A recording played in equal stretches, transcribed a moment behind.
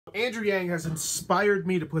Andrew Yang has inspired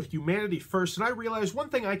me to put humanity first, and I realized one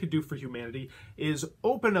thing I could do for humanity is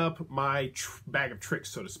open up my bag of tricks,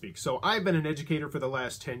 so to speak. So I've been an educator for the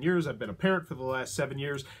last 10 years, I've been a parent for the last 7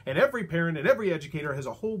 years, and every parent and every educator has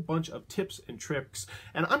a whole bunch of tips and tricks,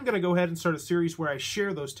 and I'm going to go ahead and start a series where I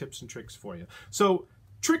share those tips and tricks for you. So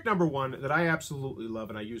trick number one that I absolutely love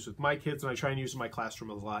and I use with my kids and I try and use in my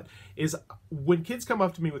classroom a lot is when kids come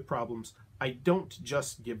up to me with problems, I don't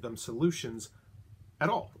just give them solutions at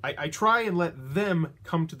all. I try and let them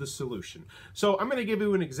come to the solution. So I'm going to give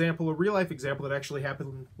you an example, a real life example that actually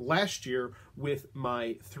happened last year with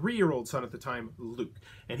my 3-year-old son at the time, Luke.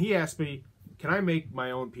 And he asked me, can I make my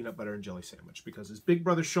own peanut butter and jelly sandwich? Because his big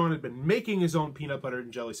brother Sean had been making his own peanut butter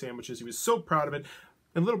and jelly sandwiches. He was so proud of it.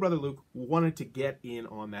 And little brother Luke wanted to get in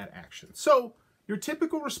on that action. So your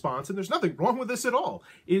typical response, and there's nothing wrong with this at all,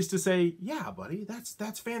 is to say, yeah, buddy,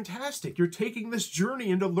 that's fantastic. You're taking this journey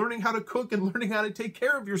into learning how to cook and learning how to take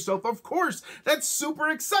care of yourself. Of course, that's super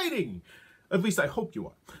exciting. At least I hope you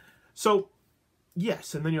are. So,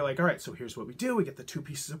 yes, and then you're like, all right, so here's what we do. We get the 2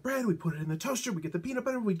 pieces of bread, we put it in the toaster, we get the peanut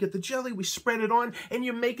butter, we get the jelly, we spread it on, and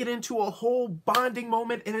you make it into a whole bonding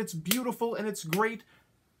moment, and it's beautiful, and it's great.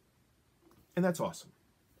 And that's awesome.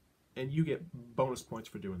 And you get bonus points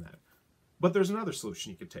for doing that. But there's another solution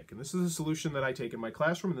you could take, and this is the solution that I take in my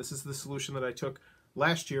classroom, and this is the solution that I took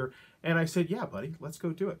last year, and I said, yeah, buddy, let's go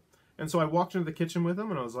do it. And so I walked into the kitchen with him,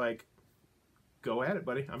 and I was like, go at it,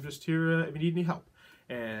 buddy. I'm just here if you need any help.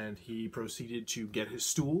 And he proceeded to get his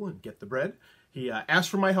stool and get the bread. He asked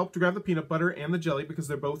for my help to grab the peanut butter and the jelly because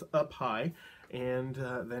they're both up high, and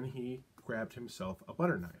then he grabbed himself a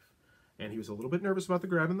butter knife. And he was a little bit nervous about the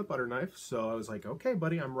grabbing the butter knife, so I was like, okay,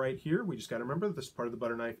 buddy, I'm right here. We just got to remember that this part of the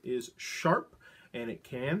butter knife is sharp, and it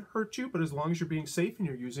can hurt you, but as long as you're being safe and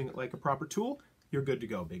you're using it like a proper tool, you're good to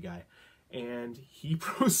go, big guy. And he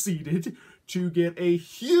proceeded to get a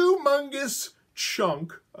humongous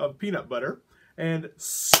chunk of peanut butter and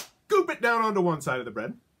scoop it down onto one side of the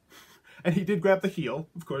bread. And he did grab the heel,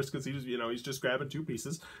 of course, because he was, he's just grabbing 2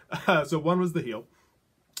 pieces. So one was the heel.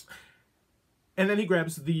 And then he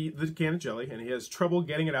grabs the can of jelly, and he has trouble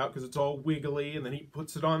getting it out because it's all wiggly, and then he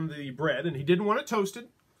puts it on the bread, and he didn't want it toasted,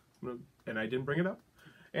 and I didn't bring it up.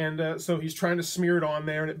 And so he's trying to smear it on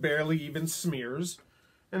there, and it barely even smears.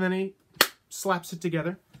 And then he slaps it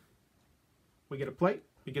together. We get a plate,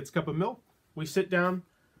 he gets a cup of milk, we sit down,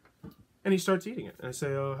 and he starts eating it. And I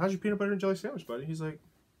say, how's your peanut butter and jelly sandwich, buddy? He's like,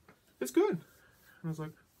 it's good. And I was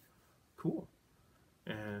like, cool.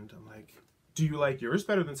 And I'm like, do you like yours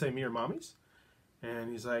better than, say, me or mommy's?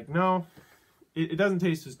 And he's like, no, it doesn't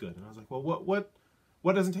taste as good. And I was like, well,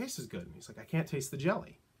 what doesn't taste as good? And he's like, I can't taste the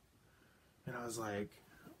jelly. And I was like,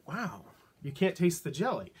 wow, you can't taste the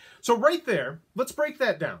jelly. So right there, let's break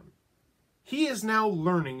that down. He is now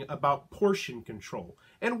learning about portion control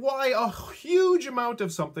and why a huge amount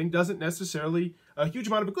of something doesn't necessarily, a huge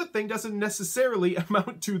amount of a good thing doesn't necessarily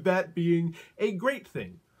amount to that being a great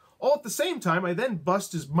thing. All at the same time, I then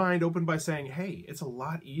bust his mind open by saying, hey, it's a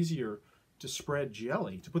lot easier to spread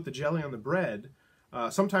jelly, to put the jelly on the bread,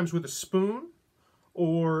 sometimes with a spoon,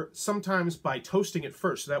 or sometimes by toasting it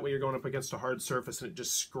first. So that way you're going up against a hard surface and it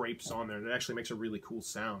just scrapes on there, and it actually makes a really cool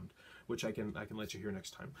sound, which I can let you hear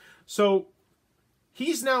next time. So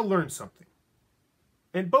he's now learned something.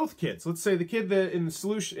 And both kids, let's say the kid that in the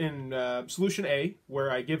solution A, where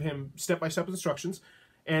I give him step-by-step instructions,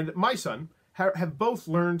 and my son have both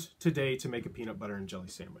learned today to make a peanut butter and jelly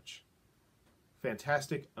sandwich.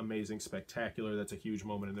 Fantastic, amazing, spectacular. That's a huge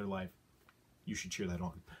moment in their life. You should cheer that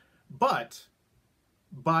on. But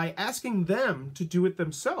by asking them to do it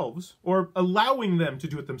themselves, or allowing them to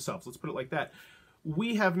do it themselves, let's put it like that,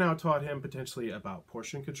 we have now taught him potentially about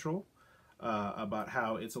portion control, about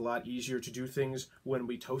how it's a lot easier to do things when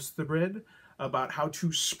we toast the bread, about how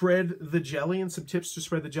to spread the jelly and some tips to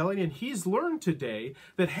spread the jelly. And he's learned today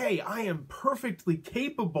that, hey, I am perfectly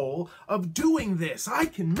capable of doing this. I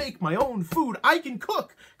can make my own food. I can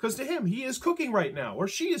cook. Because to him, he is cooking right now, or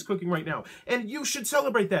she is cooking right now. And you should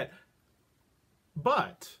celebrate that.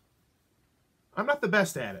 But I'm not the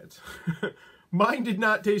best at it. Mine did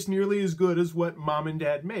not taste nearly as good as what mom and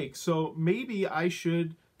dad make. So maybe I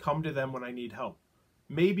should come to them when I need help.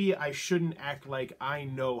 Maybe I shouldn't act like I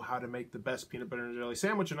know how to make the best peanut butter and jelly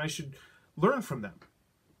sandwich, and I should learn from them.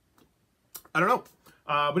 I don't know.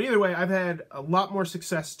 But either way, I've had a lot more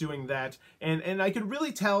success doing that, and I could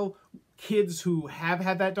really tell kids who have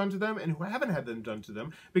had that done to them and who haven't had them done to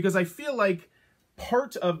them, because I feel like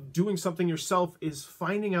part of doing something yourself is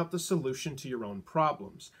finding out the solution to your own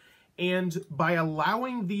problems. And by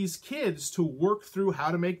allowing these kids to work through how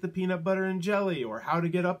to make the peanut butter and jelly, or how to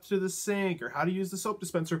get up to the sink, or how to use the soap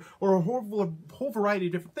dispenser, or a whole variety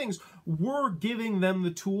of different things, we're giving them the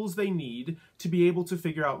tools they need to be able to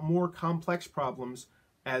figure out more complex problems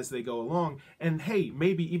as they go along. And hey,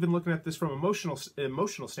 maybe even looking at this from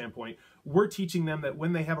emotional standpoint, we're teaching them that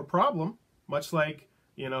when they have a problem, much like,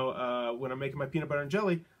 when I'm making my peanut butter and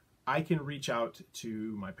jelly, I can reach out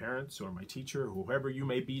to my parents or my teacher, whoever you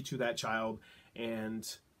may be to that child, and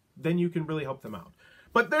then you can really help them out.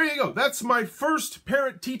 But there you go. That's my first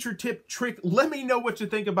parent-teacher tip trick. Let me know what you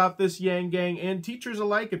think about this, Yang Gang, and teachers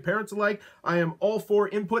alike and parents alike. I am all for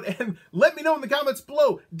input, and let me know in the comments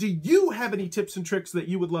below, do you have any tips and tricks that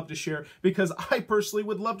you would love to share? Because I personally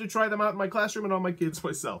would love to try them out in my classroom and on my kids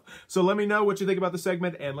myself. So let me know what you think about the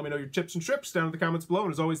segment, and let me know your tips and tricks down in the comments below.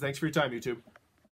 And as always, thanks for your time, YouTube.